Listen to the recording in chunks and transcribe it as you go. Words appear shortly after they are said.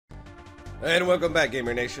And welcome back,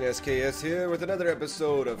 Gamer Nation. SKS here with another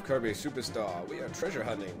episode of Kirby Super Star. We are treasure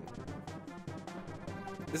hunting.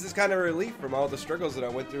 This is kind of a relief from all the struggles that I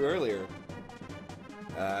went through earlier.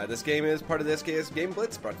 This game is part of the SKS Game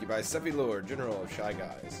Blitz, brought to you by Sephy Lord, General of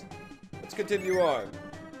Shyguys. Let's continue on.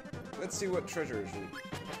 Let's see what treasures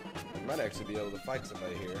we might actually be able to fight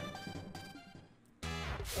somebody here.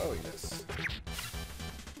 Oh, yes.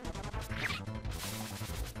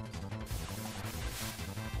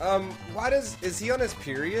 Is he on his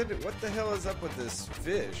period? What the hell is up with this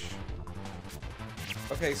fish?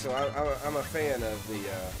 Okay, so I'm a fan of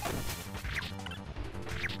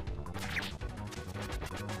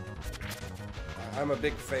I'm a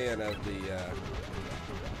big fan of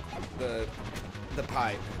the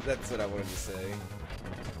pipe. That's what I wanted to say.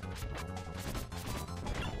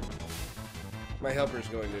 My helper's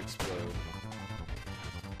going to explode.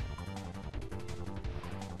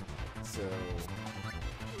 So...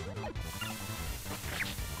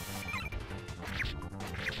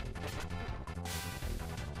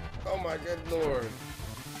 oh my good lord.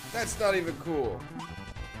 That's not even cool.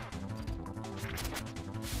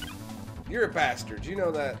 You're a bastard. You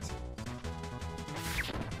know that?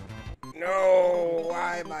 No!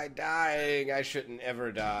 Why am I dying? I shouldn't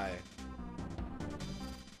ever die.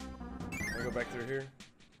 Can I go back through here?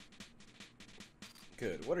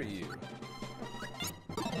 Good. What are you?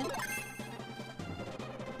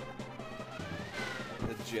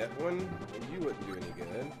 The jet one? You wouldn't do any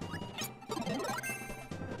good.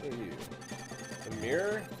 What are you? The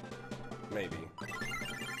mirror? Maybe.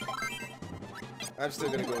 I'm still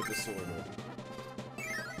gonna go with the sword one.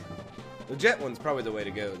 The jet one's probably the way to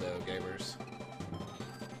go, though, gamers.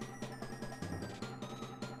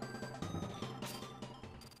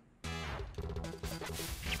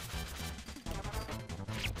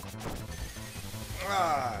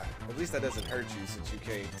 Ah! At least that doesn't hurt you since you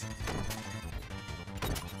can't.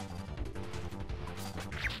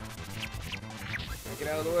 Get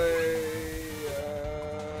out of the way.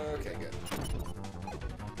 Okay, good.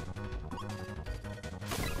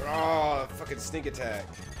 Oh, fucking sneak attack.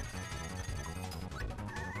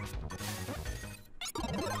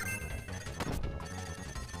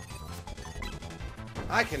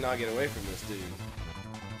 I cannot get away from this dude.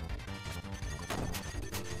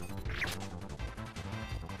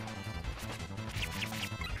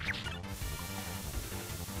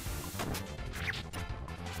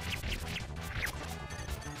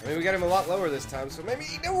 I mean, we got him a lot lower this time, so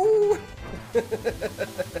maybe... no!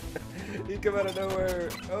 He come out of nowhere.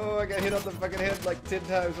 Oh, I got hit on the fucking head like 10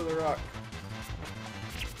 times with a rock.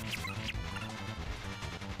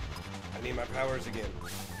 I need my powers again.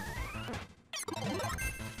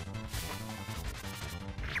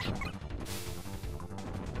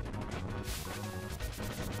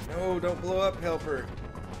 No, don't blow up, helper.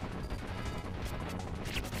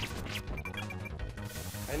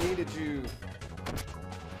 I needed you.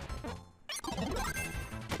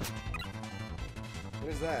 What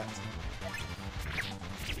is that?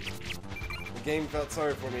 The game felt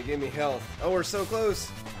sorry for me. It gave me health. Oh, we're so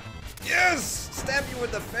close. Yes! Stab you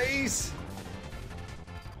in the face!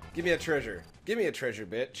 Give me a treasure. Give me a treasure,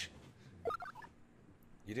 bitch.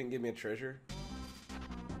 You didn't give me a treasure?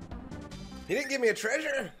 He didn't give me a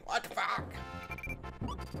treasure? What the fuck?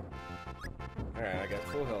 Alright, I got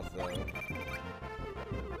full health, though.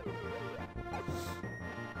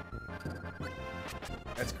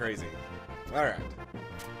 That's crazy. Alright.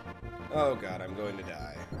 Oh god, I'm going to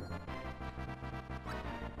die.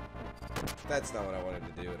 That's not what I wanted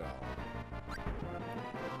to do at all.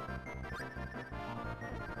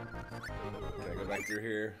 Can I go back through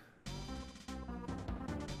here?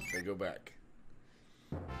 Can I go back?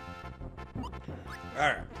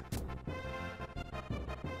 Alright.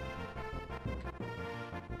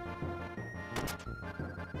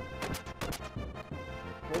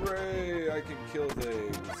 Hooray! I can kill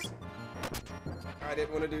things. I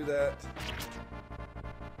didn't want to do that.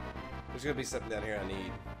 There's gonna be something down here I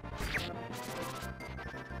need.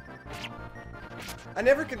 I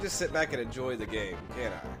never can just sit back and enjoy the game,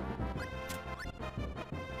 can I?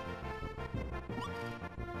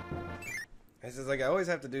 It's just like I always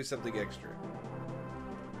have to do something extra.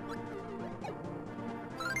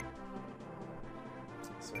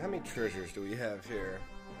 So how many treasures do we have here?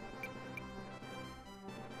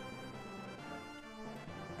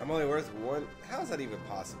 I'm only worth one. How is that even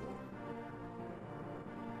possible?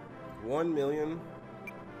 1 million?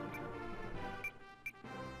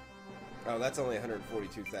 Oh, that's only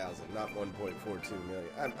 142,000, not 1.42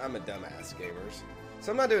 million. I'm a dumbass, gamers.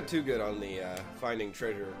 So I'm not doing too good on the finding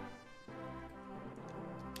treasure.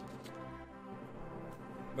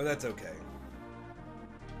 But that's okay.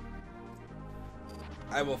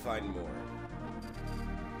 I will find more.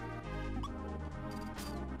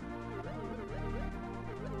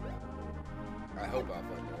 I hope I'll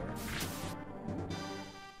find more.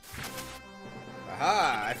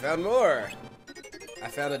 Aha! I found more! I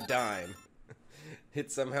found a dime.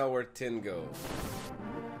 It's somehow worth 10 gold.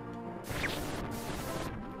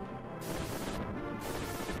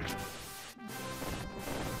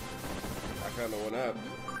 I found the one up.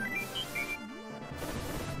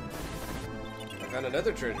 I found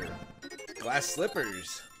another treasure. Glass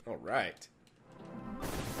slippers. Alright.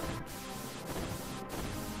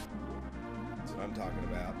 That's what I'm talking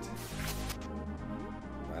about.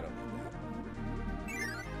 I don't need that.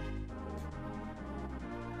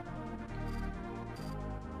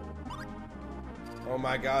 Oh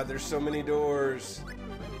my god, there's so many doors.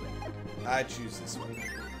 I choose this one.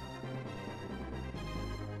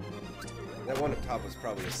 That one up top was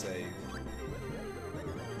probably a save.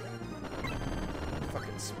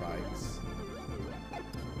 Fucking spikes.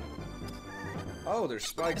 Oh, there's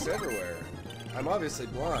spikes everywhere. I'm obviously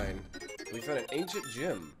blind. We found an ancient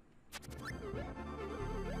gem.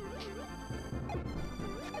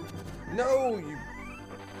 No, you...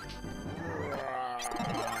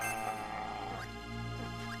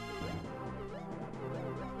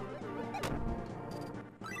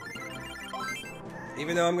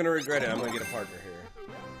 Even though I'm gonna regret it, I'm gonna get a partner here.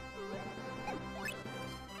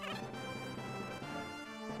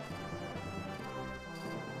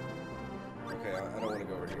 Okay, I don't want to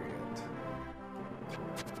go over here yet.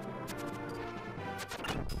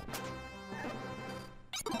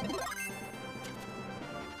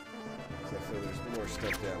 So I feel there's more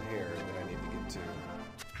stuff down here that I need to get to.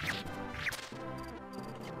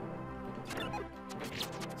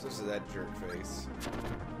 So this is that jerk face.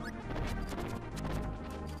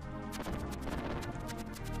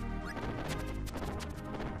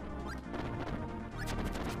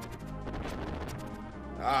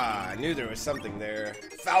 Ah, I knew there was something there.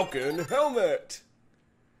 Falcon helmet!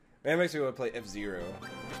 Man, it makes me want to play F-Zero.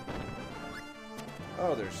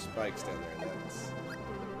 Oh, there's spikes down there. That's...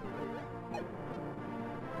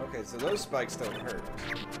 Okay, so those spikes don't hurt.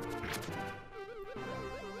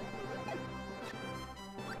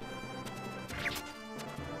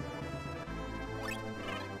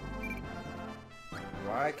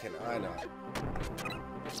 Why can I not?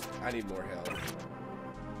 I need more health.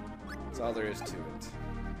 That's all there is to it.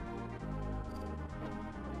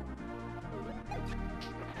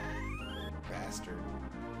 Bastard.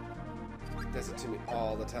 Does it to me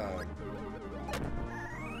all the time.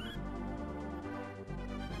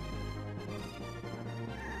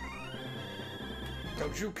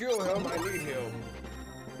 Don't you kill him, I need him.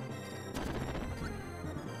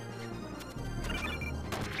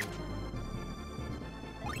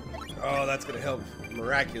 Oh, that's gonna help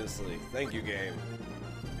miraculously. Thank you, game.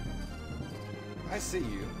 I see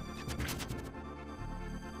you.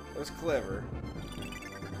 That was clever.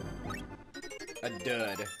 A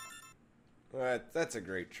dud. Alright, that's a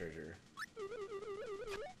great treasure.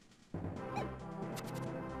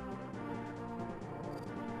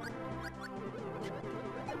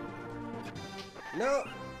 No!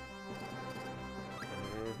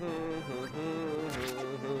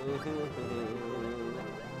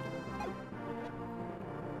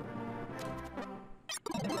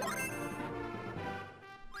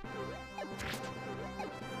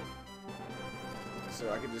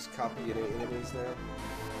 So I can just copy any enemies now?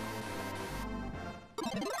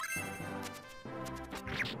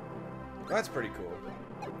 That's pretty cool.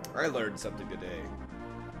 I learned something today.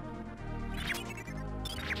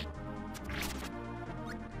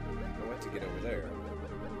 I want to get over there.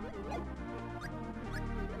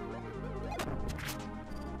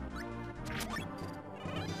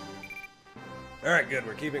 Alright, good.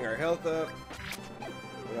 We're keeping our health up.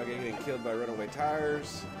 We're not getting killed by runaway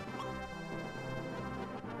tires.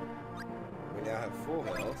 We now have full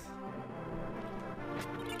health.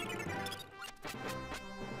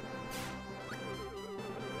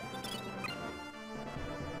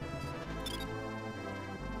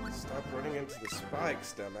 Stop running into the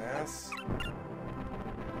spikes, dumbass.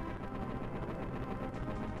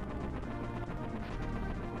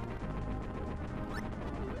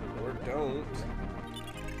 Or don't.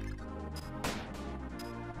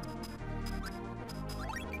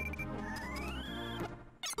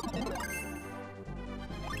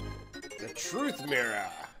 The truth mirror.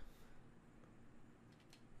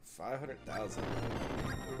 500,000.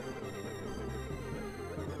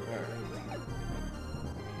 Alright.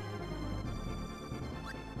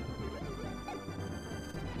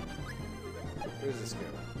 Where's this go?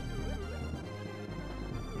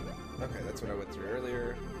 Okay, that's what I went through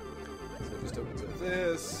earlier. So it just opens up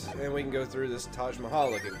this, and we can go through this Taj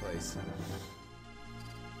Mahal looking place.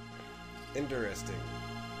 Interesting.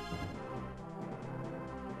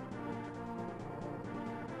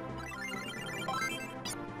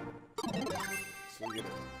 So we get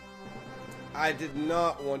it. I did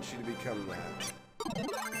not want you to become that. I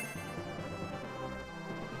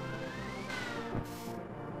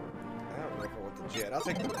don't know if I want the jet. I'll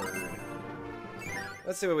take the bird.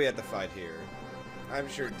 Let's see what we have to fight here. I'm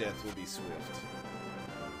sure death will be swift.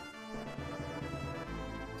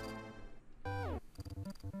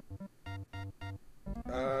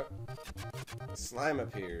 Slime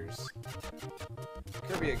appears.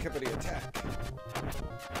 Kirby and company attack.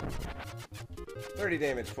 30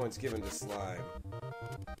 damage points given to slime.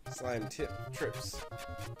 Slime trips.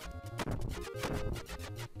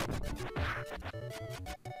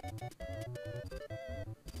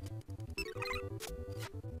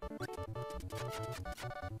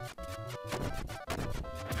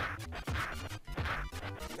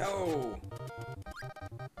 No!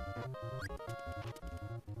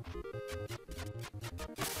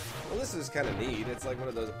 Well, this is kind of neat. It's like one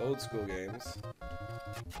of those old school games.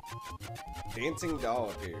 Dancing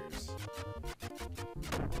doll appears.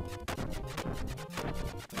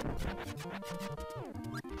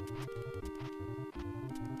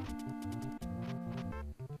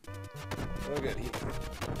 Oh good, he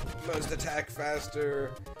must attack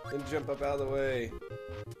faster than jump up out of the way.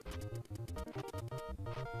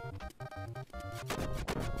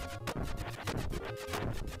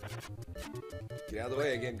 Get out of the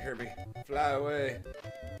way again, Kirby. Fly away.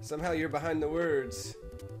 Somehow you're behind the words.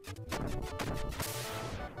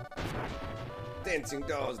 Dancing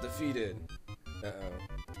dolls defeated.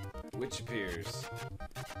 Uh-oh. Witch appears.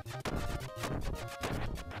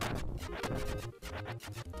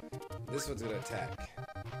 This one's gonna attack.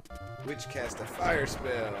 Witch cast a fire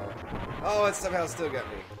spell. Oh, it somehow still got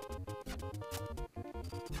me.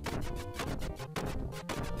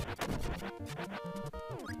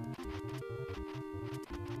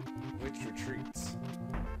 Witch retreats.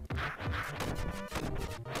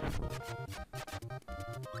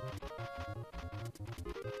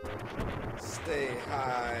 Stay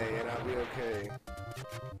high and I'll be okay.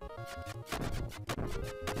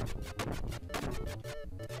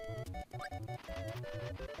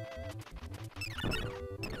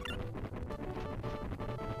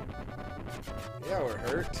 Yeah, we're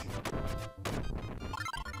hurt.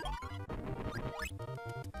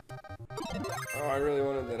 Oh, I really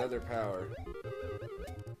wanted that other power.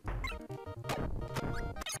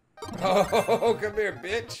 Oh, come here,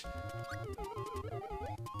 bitch!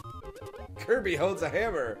 Kirby holds a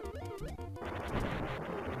hammer.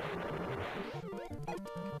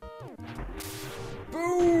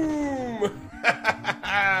 Boom!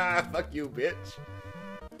 Fuck you, bitch.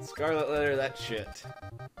 Scarlet letter that shit.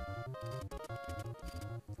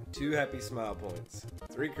 2 happy smile points.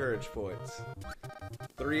 3 courage points.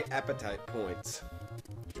 3 appetite points.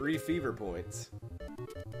 3 fever points.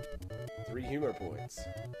 3 humor points.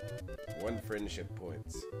 1 friendship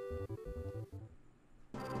points.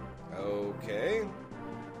 Okay.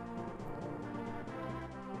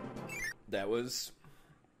 That was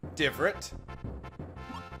different.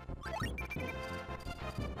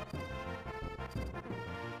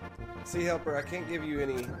 See, Helper, I can't give you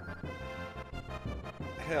any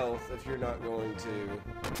health if you're not going to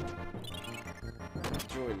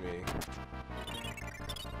join me.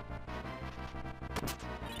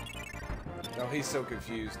 Oh, he's so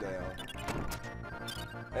confused now.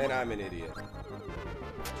 And I'm an idiot.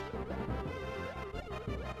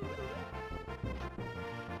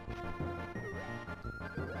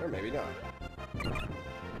 Or maybe not.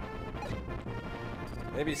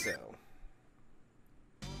 Maybe so.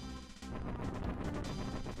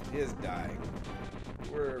 He is dying.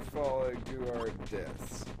 We're falling to our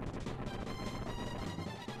deaths.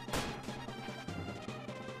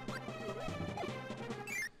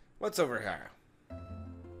 What's over here?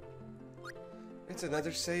 It's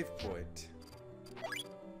another save point.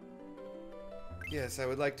 Yes, I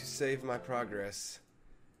would like to save my progress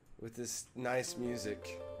with this nice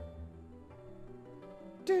music.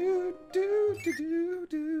 Do do do do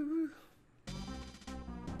do.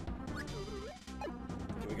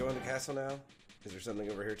 Can we go in the castle now? Is there something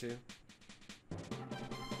over here too?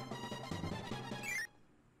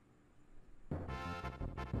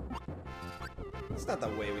 It's not the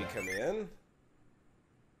way we come in.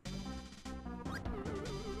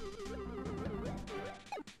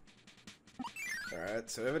 Alright,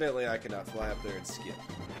 so evidently I cannot fly up there and skip.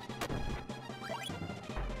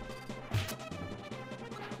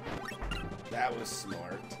 That was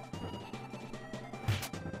smart.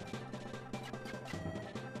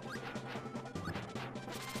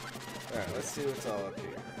 Alright, let's see what's all up here.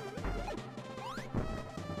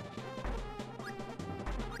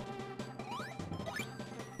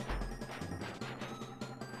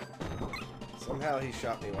 Somehow he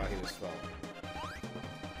shot me while he was falling.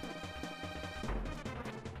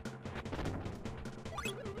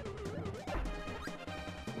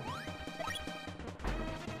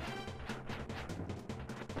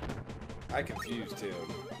 I confused him.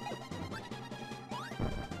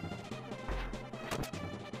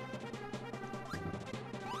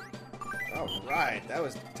 Alright, that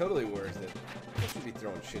was totally worth it. You should be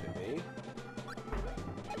throwing shit at me.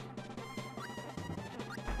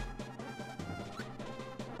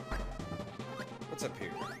 What's up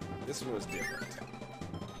here? This one was different.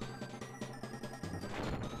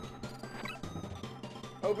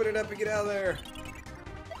 Open it up and get out of there!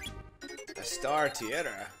 A Star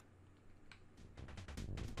Tiara.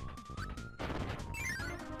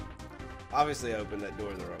 Obviously I opened that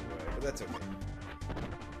door the wrong way, but that's okay.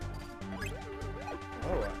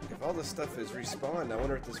 Oh, if all this stuff is respawned, I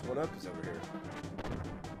wonder if this 1-up is over here.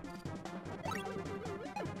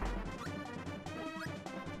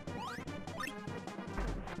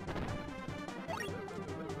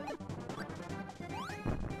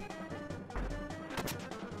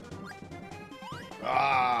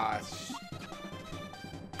 Ah!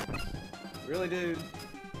 Really, dude?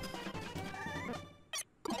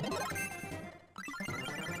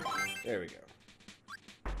 There we go.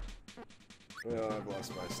 Well, I've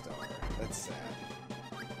lost my star. That's sad.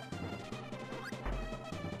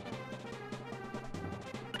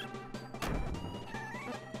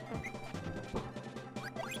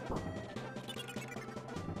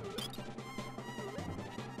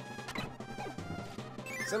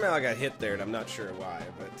 Somehow I got hit there and I'm not sure why,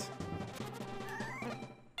 but...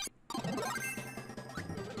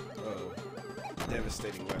 Oh.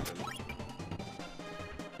 Devastating weapon.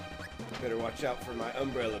 Better watch out for my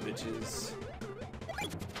umbrella, bitches.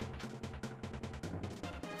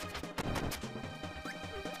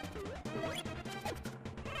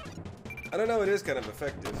 I don't know, it is kind of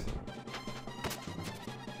effective.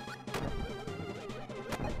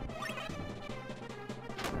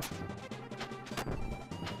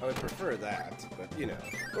 I would prefer that, but you know,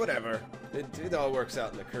 whatever. It all works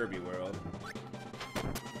out in the Kirby world.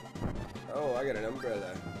 Oh, I got an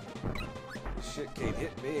umbrella. This shit can't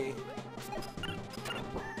hit me.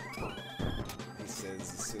 He says as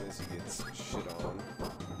soon as he gets shit on.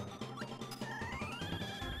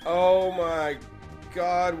 Oh my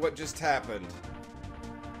God, what just happened?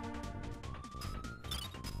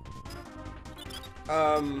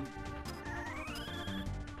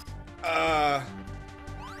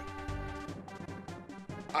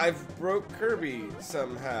 I've broke Kirby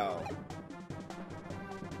somehow.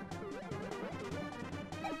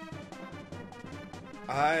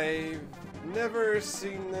 I've never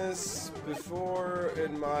seen this before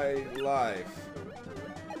in my life.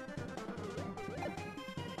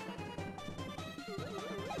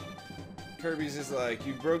 Kirby's is like,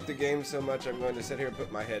 you broke the game so much I'm going to sit here and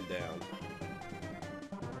put my head down.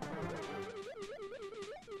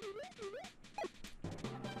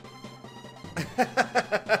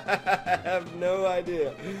 I have no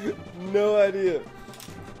idea. No idea.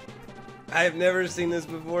 I have never seen this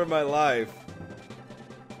before in my life.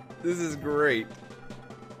 This is great.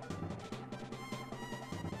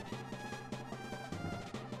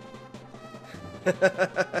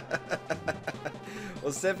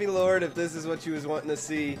 Well, Sephy Lord, if this is what you was wanting to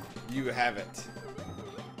see, you have it.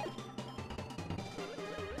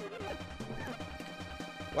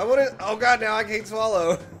 Why would it? Oh God, now I can't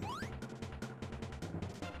swallow.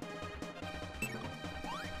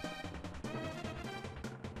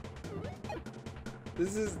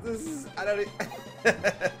 This is, I don't even...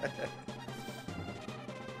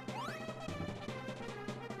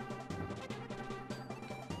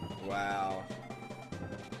 Wow.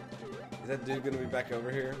 Is that dude gonna be back over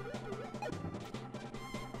here?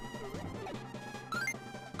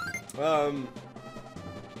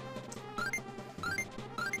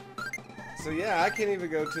 So yeah, I can't even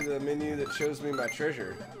go to the menu that shows me my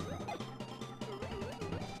treasure.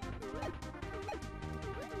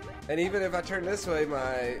 And even if I turn this way,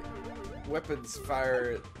 my weapons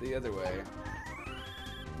fire the other way.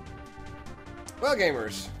 Well,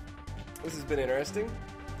 gamers, this has been interesting.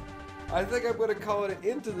 I think I'm going to call it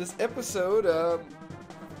into this episode.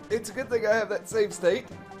 It's a good thing I have that save state.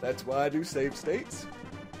 That's why I do save states.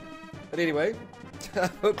 But anyway, I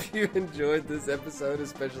hope you enjoyed this episode,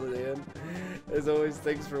 especially the end. As always,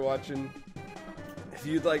 thanks for watching. If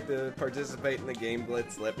you'd like to participate in the Game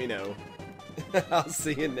Blitz, let me know. I'll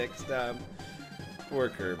see you next time for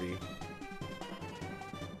Kirby.